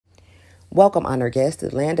Welcome, honored guests, to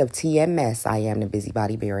the land of TMS. I am the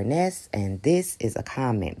Busybody Baroness, and this is a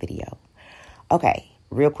comment video. Okay,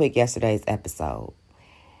 real quick, yesterday's episode.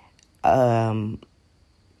 I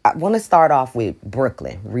want to start off with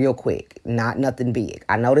Brooklyn, real quick. Not nothing big.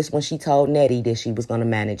 I noticed when she told Nettie that she was going to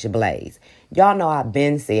manage Blaze. Y'all know I've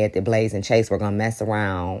been said that Blaze and Chase were going to mess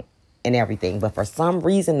around and everything, but for some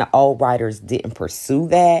reason, the old writers didn't pursue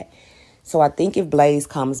that. So I think if Blaze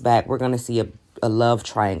comes back, we're going to see a love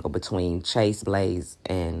triangle between Chase, Blaze,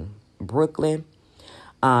 and Brooklyn.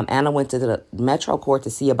 Anna went to the Metro Court to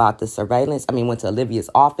see about the surveillance. Went to Olivia's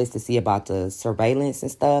office to see about the surveillance and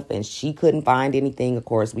stuff, and she couldn't find anything. Of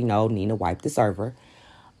course, we know Nina wiped the server.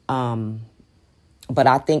 But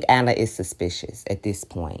I think Anna is suspicious at this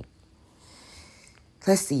point.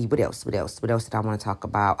 Let's see, what else did I want to talk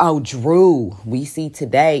about? Oh, Drew. We see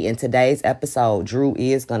today, in today's episode,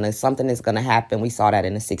 something is going to happen. We saw that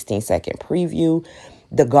in the 16-second preview.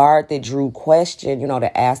 The guard that Drew questioned,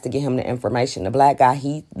 that asked to get him the information, the black guy,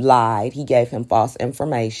 he lied. He gave him false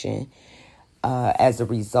information. As a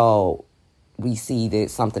result, we see that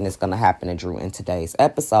something is going to happen to Drew in today's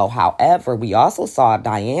episode. However, we also saw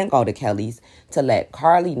Diane go to Kelly's to let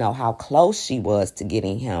Carly know how close she was to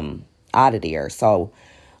getting him out of there. So,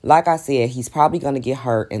 like I said, he's probably going to get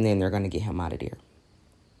hurt, and then they're going to get him out of there.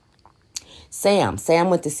 Sam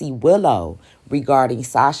went to see Willow regarding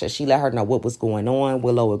Sasha. She let her know what was going on.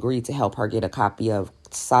 Willow agreed to help her get a copy of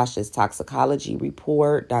Sasha's toxicology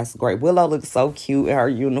report. That's great. Willow looks so cute in her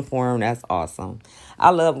uniform. That's awesome.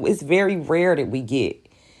 It's very rare that we get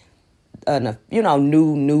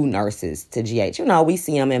new nurses to GH. We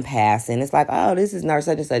see them in passing. It's like, oh, this is nurse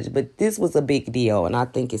such and such. But this was a big deal, and I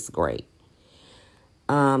think it's great.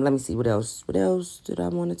 Let me see, what else did I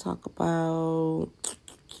want to talk about?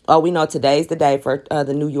 Oh, we know today's the day for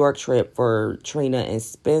the New York trip for Trina and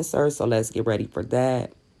Spencer, so let's get ready for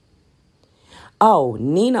that. Oh,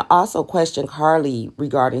 Nina also questioned Carly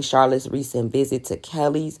regarding Charlotte's recent visit to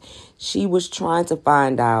Kelly's. She was trying to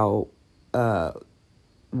find out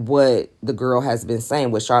what the girl has been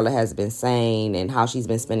saying, what Charlotte has been saying, and how she's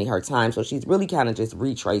been spending her time. So she's really kind of just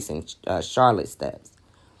retracing Charlotte's steps.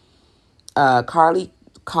 Carly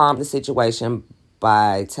calmed the situation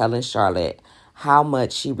by telling Charlotte how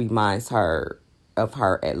much she reminds her of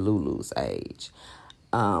her at Lulu's age.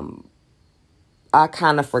 I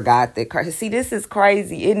kind of forgot that. See, this is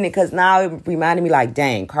crazy, isn't it? Because now it reminded me like,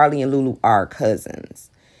 dang, Carly and Lulu are cousins.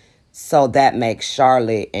 So that makes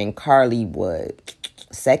Charlotte and Carly what?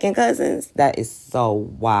 Second cousins? That is so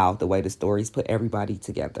wild, the way the stories put everybody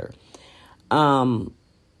together.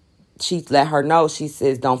 She let her know, she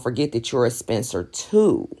says, don't forget that you're a Spencer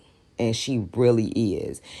too. And she really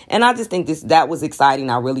is. And I just think that was exciting.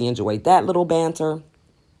 I really enjoyed that little banter.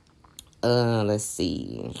 Let's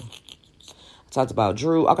see. I talked about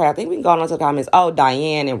Drew. Okay, I think we can go on to the comments. Oh,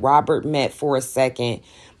 Diane and Robert met for a second.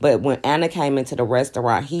 But when Anna came into the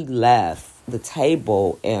restaurant, he left the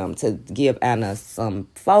table to give Anna some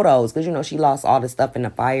photos. Because, she lost all the stuff in the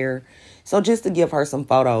fire. So just to give her some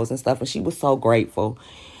photos and stuff. And she was so grateful.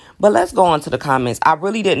 But let's go on to the comments. I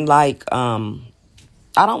really didn't like...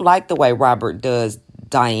 I don't like the way Robert does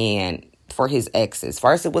Diane for his exes.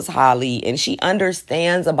 First, it was Holly, and she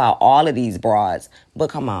understands about all of these broads. But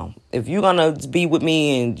come on, if you're going to be with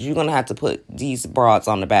me, and you're going to have to put these broads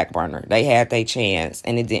on the back burner. They had their chance,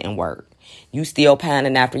 and it didn't work. You still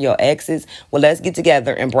pining after your exes? Well, let's get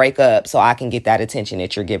together and break up so I can get that attention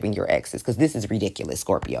that you're giving your exes. Because this is ridiculous,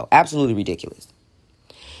 Scorpio. Absolutely ridiculous.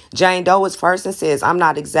 Jane Doe is first and says, I'm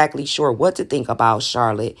not exactly sure what to think about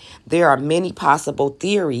Charlotte. There are many possible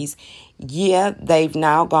theories. Yeah, they've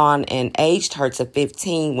now gone and aged her to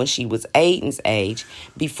 15 when she was Aiden's age,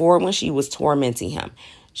 before when she was tormenting him.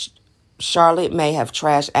 Charlotte may have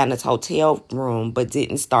trashed Anna's hotel room, but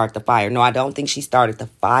didn't start the fire. No, I don't think she started the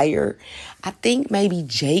fire. I think maybe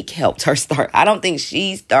Jake helped her start. I don't think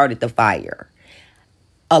she started the fire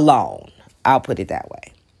alone. I'll put it that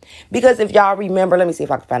way. Because if y'all remember, let me see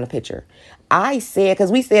if I can find a picture. I said,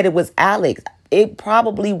 because we said it was Alex. It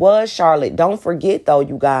probably was Charlotte. Don't forget, though,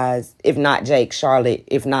 you guys, if not Jake, Charlotte,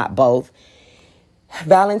 if not both.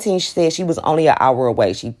 Valentine said she was only an hour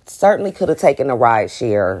away. She certainly could have taken a ride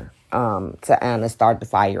share to Anna, started the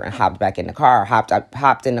fire, and hopped back in the car.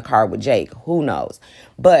 Hopped in the car with Jake. Who knows?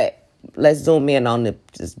 But let's zoom in on the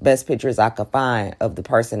best pictures I could find of the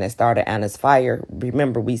person that started Anna's fire.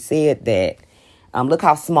 Remember, we said that. Look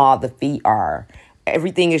how small the feet are.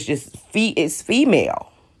 Everything is just feet. It's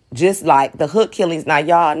female. Just like the Hood killings. Now,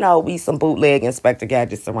 y'all know we some bootleg Inspector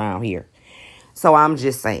Gadgets around here. So I'm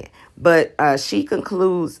just saying. But she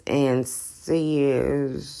concludes and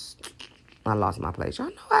says, I lost my place. Y'all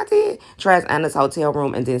know I did. Trash Anna's hotel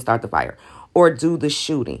room and then start the fire. Or do the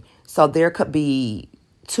shooting. So there could be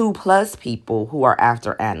 2+ people who are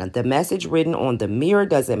after Anna. The message written on the mirror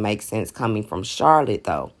doesn't make sense coming from Charlotte,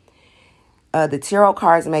 though. The tarot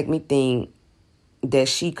cards make me think that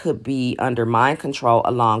she could be under mind control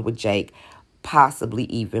along with Jake, possibly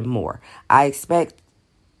even more. I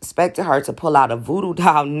expected her to pull out a voodoo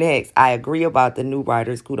doll next. I agree about the new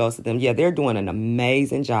writers. Kudos to them. Yeah, they're doing an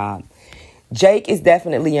amazing job. Jake is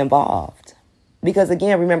definitely involved. Because,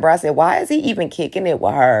 again, remember I said, why is he even kicking it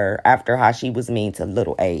with her after how she was mean to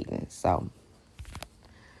little Aiden? So,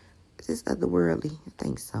 is this otherworldly? I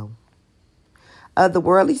think so.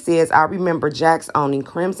 Otherworldly says, I remember Jax owning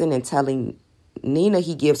Crimson and telling Nina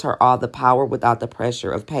he gives her all the power without the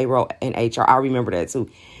pressure of payroll and HR. I remember that too,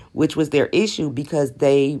 which was their issue because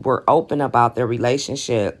they were open about their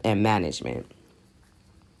relationship and management.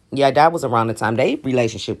 Yeah, that was around the time their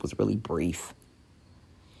relationship was really brief.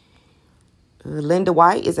 Linda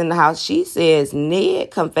White is in the house. She says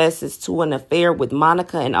Ned confesses to an affair with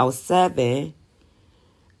Monica in 2007.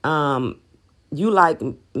 You like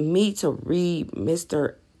me to read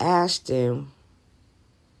Mr. Ashton.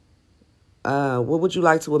 What would you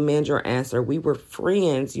like to amend your answer? We were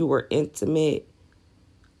friends. You were intimate.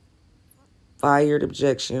 Fired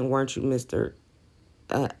objection. Weren't you, Mr.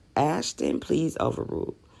 Ashton? Please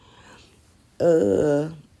overrule.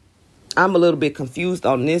 I'm a little bit confused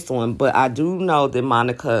on this one, but I do know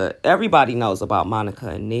that everybody knows about Monica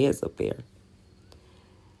and Ned's affair.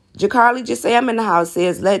 Jacarly just say I'm in the house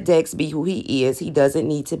says, let Dex be who he is. He doesn't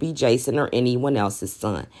need to be Jason or anyone else's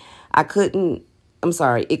son. It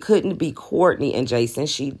couldn't be Courtney and Jason.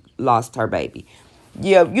 She lost her baby.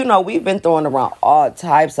 Yeah, we've been throwing around all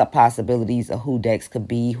types of possibilities of who Dex could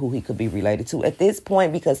be, who he could be related to. At this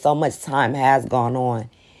point, because so much time has gone on,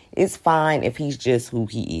 it's fine if he's just who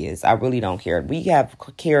he is. I really don't care. We have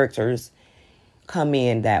characters come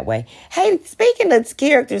in that way. Hey, speaking of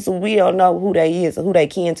characters who we don't know who they is or who they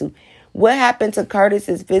kin to, what happened to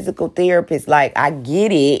Curtis's physical therapist? Like, I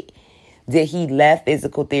get it that he left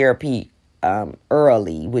physical therapy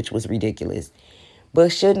early, which was ridiculous.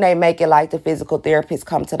 But shouldn't they make it like the physical therapist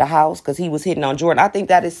come to the house because he was hitting on Jordan? I think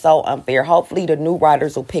that is so unfair. Hopefully the new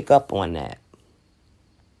writers will pick up on that.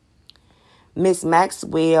 Miss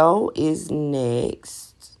Maxwell is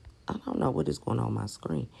next. I don't know what is going on my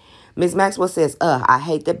screen. Miss Maxwell says, I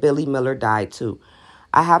hate that Billy Miller died too.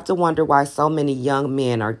 I have to wonder why so many young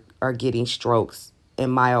men are getting strokes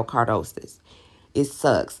and myocardosis. It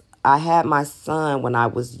sucks. I had my son when I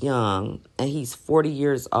was young, and he's 40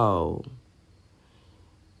 years old.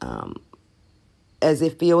 As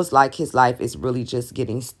it feels like his life is really just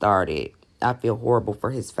getting started. I feel horrible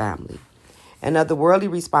for his family. Another worldly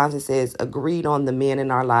response says, agreed on the men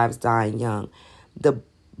in our lives dying young. The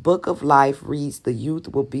book of life reads, the youth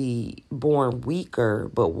will be born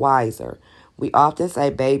weaker but wiser. We often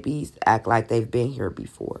say babies act like they've been here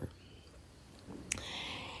before.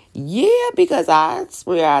 Yeah, because I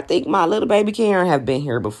swear I think my little baby Karen have been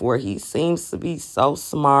here before. He seems to be so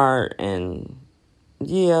smart and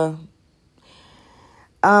yeah.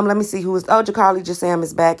 Let me see who is. Oh, Jacarly Jasam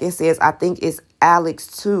is back and says, I think it's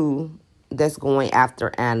Alex too that's going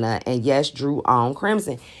after Anna. And yes, Drew on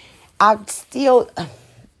Crimson. I don't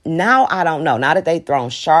know. Now that they've thrown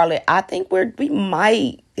Charlotte, I think we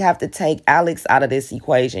might have to take Alex out of this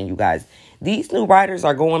equation, you guys. These new writers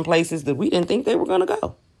are going places that we didn't think they were going to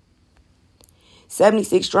go.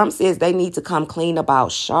 76 Trump says they need to come clean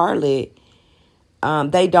about Charlotte.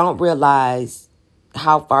 They don't realize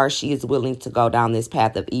how far she is willing to go down this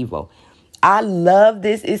path of evil. I love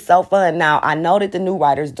this. It's so fun. Now, I know that the new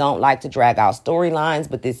writers don't like to drag out storylines,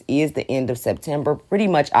 but this is the end of September, pretty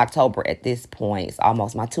much October at this point. It's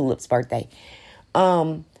almost my tulip's birthday.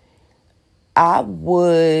 I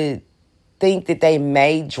would think that they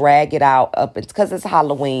may drag it out up because it's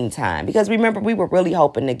Halloween time. Because remember, we were really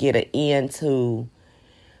hoping to get an end to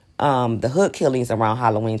the Hood killings around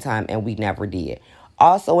Halloween time, and we never did.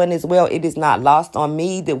 Also, and as well, it is not lost on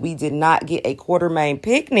me that we did not get a Quartermaine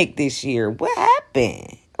picnic this year. What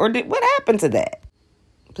happened? What happened to that?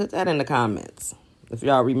 Put that in the comments if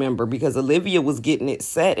y'all remember, because Olivia was getting it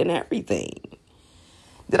set and everything.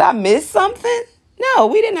 Did I miss something? No,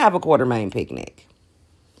 we didn't have a Quartermaine picnic.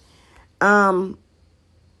 Otherworldly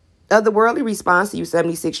response to you,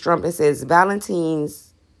 76 Trump, and says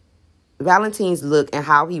Valentine's look and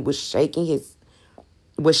how he was shaking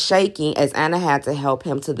as Anna had to help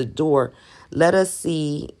him to the door. Let us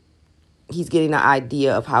see. He's getting an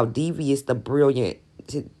idea of how devious his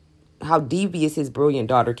brilliant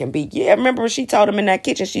daughter can be. Yeah, remember she told him in that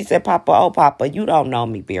kitchen, she said, Papa, oh, Papa, you don't know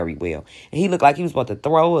me very well. And he looked like he was about to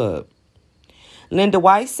throw up. Linda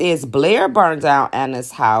White says Blair burned down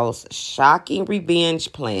Anna's house. Shocking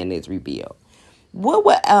revenge plan is revealed. What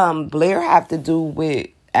would Blair have to do with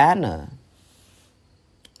Anna?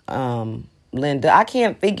 Linda, I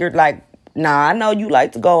can't figure, like, I know you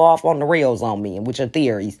like to go off on the rails on me with your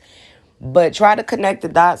theories, but try to connect the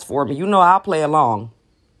dots for me. You know I'll play along.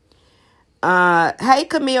 Hey,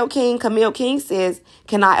 Camille King. Camille King says,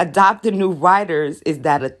 can I adopt the new writers? Is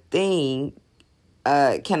that a thing?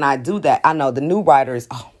 Can I do that? I know the new writers.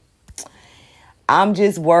 Oh, I'm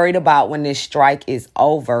just worried about when this strike is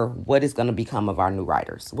over, what is going to become of our new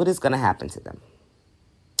writers? What is going to happen to them?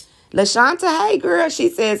 LaShanta, hey girl, she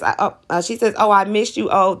says, oh, I missed you.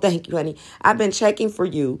 Oh, thank you, honey. I've been checking for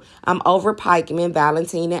you. I'm over Pikeman,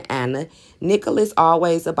 Valentine, and Anna. Nicholas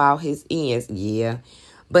always about his ends. Yeah,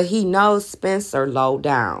 but he knows Spencer low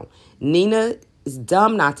down. Nina is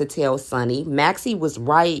dumb not to tell Sonny. Maxie was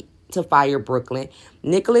right to fire Brooklyn.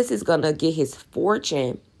 Nicholas is going to get his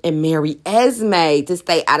fortune and marry Esme to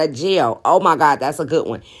stay out of jail. Oh my God, that's a good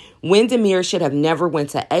one. Windermere should have never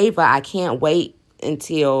went to Ava. I can't wait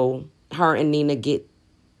until Nina get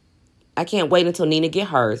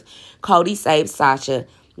hers. Cody saved Sasha.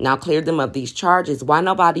 Now cleared them of these charges. Why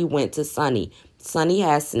nobody went to Sonny? Sonny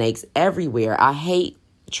has snakes everywhere. I hate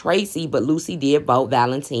Tracy, but Lucy did vote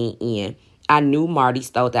Valentine in. I knew Marty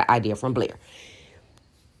stole that idea from Blair.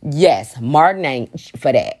 Yes, Martin ain't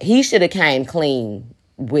for that. He should have came clean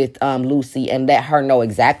with Lucy and let her know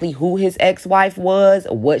exactly who his ex-wife was,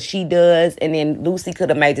 what she does, and then Lucy could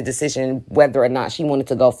have made the decision whether or not she wanted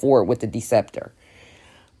to go forward with the Deceptor.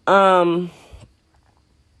 I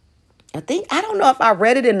don't know if I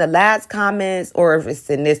read it in the last comments or if it's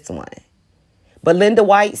in this one. But Linda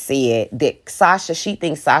White said that she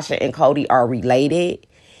thinks Sasha and Cody are related.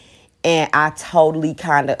 And I totally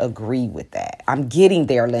kind of agree with that. I'm getting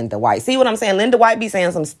there, Linda White. See what I'm saying? Linda White be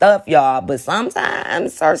saying some stuff, y'all, but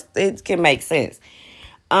sometimes it can make sense.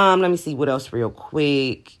 Let me see what else real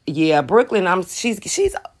quick. Yeah, Brooklyn, I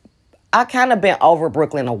kind of been over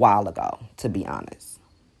Brooklyn a while ago, to be honest.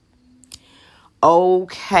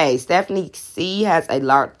 Okay, Stephanie C has a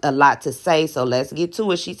lot to say, so let's get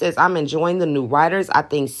to it. She says, I'm enjoying the new writers. I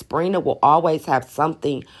think Springer will always have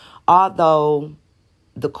something, although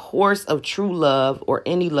the course of true love, or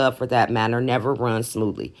any love for that matter, never runs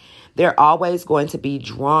smoothly. They're always going to be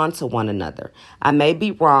drawn to one another. I may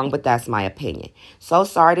be wrong, but that's my opinion. So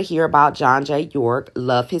sorry to hear about John J. York.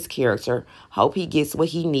 Love his character. Hope he gets what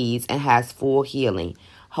he needs and has full healing.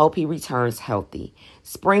 Hope he returns healthy.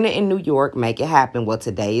 Springer in New York, make it happen. Well,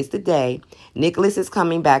 today is the day. Nicholas is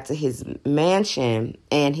coming back to his mansion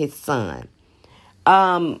and his son.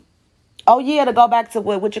 Oh, yeah, to go back to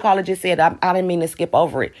what you call it just said. I didn't mean to skip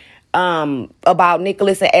over it. About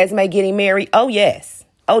Nicholas and Esme getting married. Oh, yes.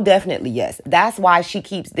 Oh, definitely, yes. That's why she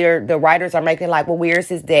keeps the writers are making like, well, where's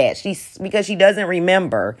his dad? Because she doesn't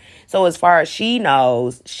remember. So as far as she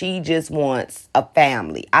knows, she just wants a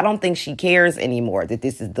family. I don't think she cares anymore that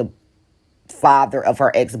this is the father of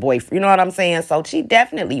her ex-boyfriend. You know what I'm saying? So she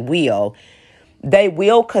definitely will. They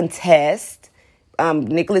will contest.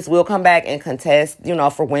 Nicholas will come back and contest,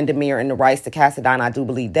 for Windermere and the rights to Cassadine. I do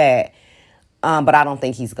believe that. But I don't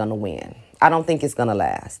think he's going to win. I don't think it's going to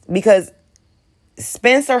last. Because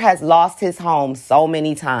Spencer has lost his home so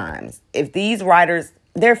many times. If these writers,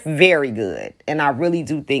 they're very good. And I really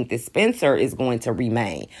do think that Spencer is going to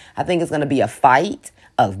remain. I think it's going to be a fight,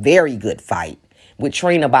 a very good fight, with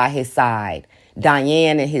Trina by his side,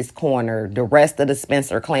 Diane in his corner, the rest of the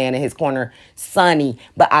Spencer clan in his corner, Sonny.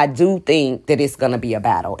 But I do think that it's going to be a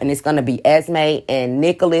battle. And it's going to be Esme and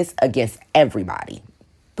Nicholas against everybody.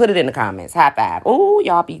 Put it in the comments. High five. Ooh,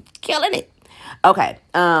 y'all be killing it. Okay.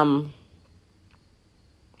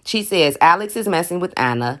 She says Alex is messing with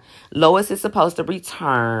Anna. Lois is supposed to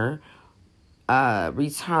return.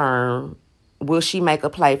 Will she make a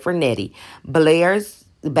play for Nettie? Blair's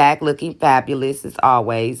back looking fabulous as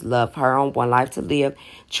always. Love her on One Life to Live.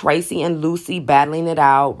 Tracy and Lucy battling it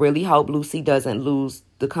out. Really hope Lucy doesn't lose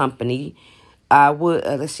the company. I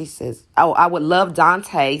would love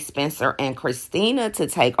Dante, Spencer, and Christina to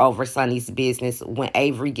take over Sonny's business when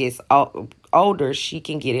Avery gets older. She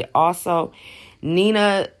can get it. Also,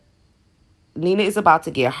 Nina is about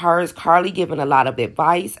to get hers. Carly giving a lot of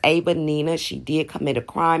advice. Ava, Nina, she did commit a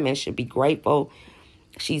crime and should be grateful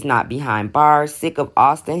she's not behind bars. Sick of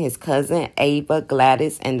Austin, his cousin, Ava,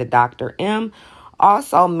 Gladys, and the Dr. M.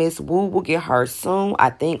 Also, Miss Wu will get hers soon, I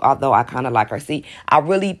think, although I kind of like her. See, I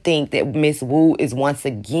really think that Miss Wu is once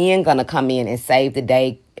again going to come in and save the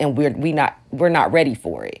day, and we're not ready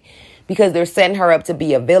for it because they're setting her up to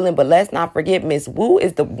be a villain. But let's not forget, Miss Wu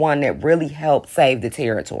is the one that really helped save the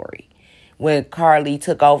territory when Carly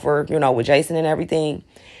took over, you know, with Jason and everything.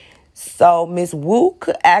 So Miss Wu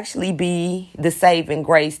could actually be the saving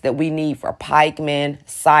grace that we need for Pikeman,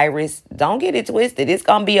 Cyrus. Don't get it twisted. It's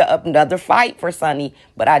going to be another fight for Sonny.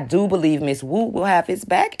 But I do believe Miss Wu will have his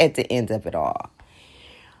back at the end of it all.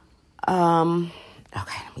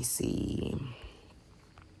 Okay, let me see.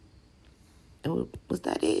 Oh, was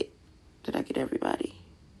that it? Did I get everybody?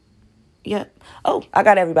 Yep. Oh, I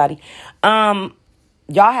got everybody.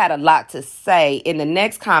 Y'all had a lot to say in the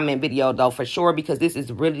next comment video, though, for sure, because this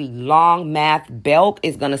is really long math. Belk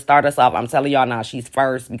is going to start us off. I'm telling y'all now, she's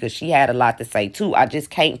first because she had a lot to say, too. I just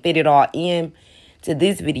can't fit it all in to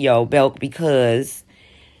this video, Belk, because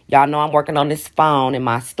y'all know I'm working on this phone and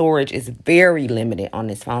my storage is very limited on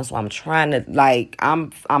this phone. So I'm trying to, like,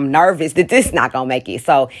 I'm nervous that this not going to make it.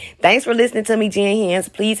 So thanks for listening to me, Jen Hands.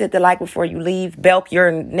 Please hit the like before you leave. Belk,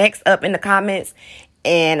 you're next up in the comments,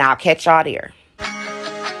 and I'll catch y'all there.